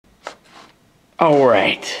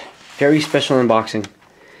Alright, very special unboxing.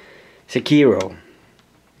 Sekiro,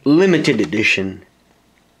 limited edition,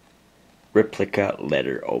 replica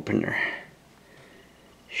letter opener.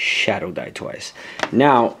 Shadow Die Twice.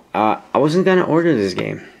 Now, I wasn't gonna order this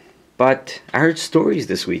game, but I heard stories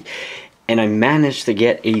this week, and I managed to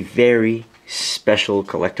get a very special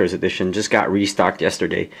collector's edition. Just got restocked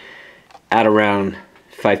yesterday at around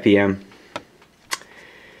 5 p.m.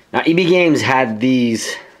 Now, EB Games had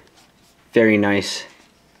these very nice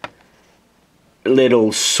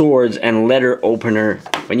little swords and letter opener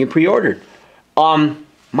when you pre-ordered.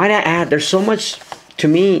 Might I add, there's so much, to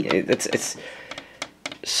me, it's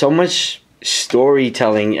so much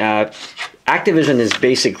storytelling. Activision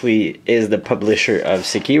is the publisher of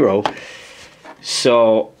Sekiro,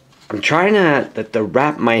 so I'm trying to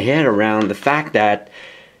wrap my head around the fact that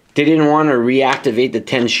they didn't want to reactivate the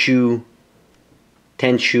Tenchu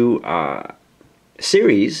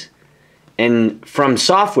series, and From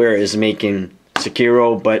Software is making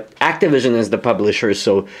Sekiro, but Activision is the publisher.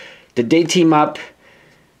 So did they team up?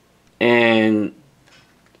 And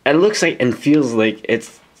it looks like and feels like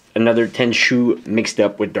it's another Tenchu mixed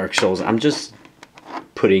up with Dark Souls. I'm just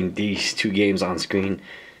putting these two games on screen.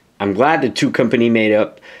 I'm glad the two company made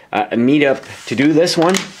up meet up to do this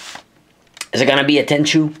one. Is it gonna be a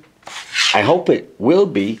Tenchu? I hope it will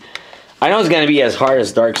be. I know it's gonna be as hard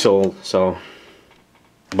as Dark Souls, so,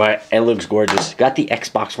 but it looks gorgeous. Got the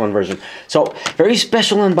Xbox One version. So very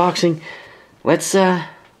special unboxing. Let's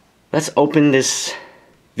open this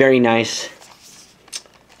very nice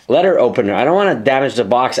letter opener. I don't want to damage the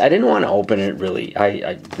box. I didn't want to open it, really.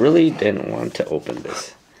 I really didn't want to open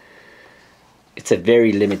this. It's a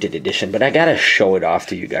very limited edition, but I gotta show it off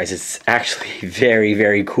to you guys. It's actually very,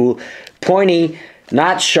 very cool. Pointy,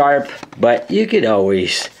 not sharp, but you could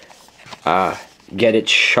always get it,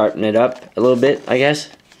 sharpen it up a little bit, I guess.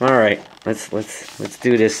 All right, let's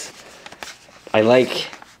do this. I like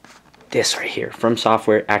this right here. From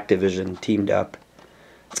Software, Activision teamed up.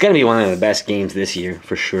 It's gonna be one of the best games this year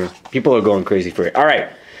for sure. People are going crazy for it. All right,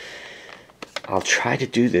 I'll try to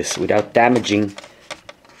do this without damaging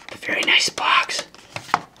the very nice box.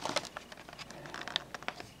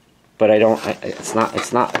 But I don't. It's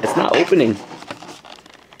not opening.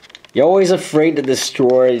 You're always afraid to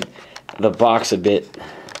destroy the box a bit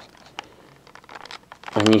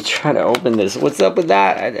when you try to open this. What's up with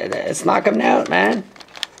that? It's not coming out, man.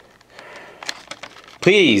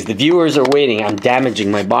 Please, the viewers are waiting. I'm damaging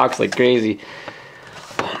my box like crazy.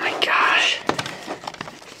 Oh my gosh.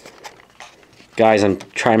 Guys, I'm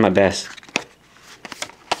trying my best.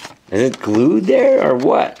 Is it glued there or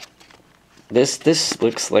what? This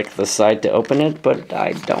looks like the side to open it, but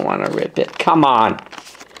I don't want to rip it. Come on.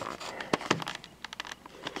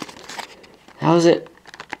 How's it?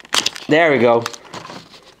 There we go.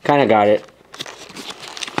 Kind of got it.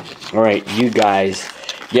 All right, you guys,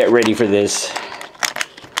 get ready for this.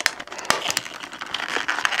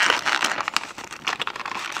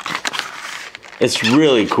 It's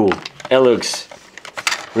really cool. It looks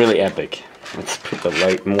really epic. Let's put the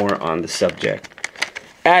light more on the subject.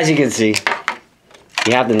 As you can see,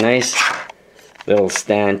 you have the nice little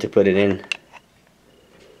stand to put it in.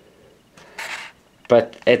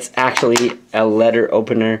 But it's actually a letter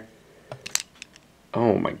opener.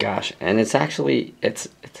 Oh my gosh. And it's actually, it's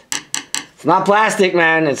not plastic,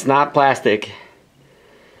 man. It's not plastic.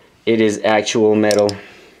 It is actual metal. I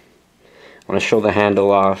want to show the handle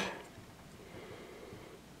off.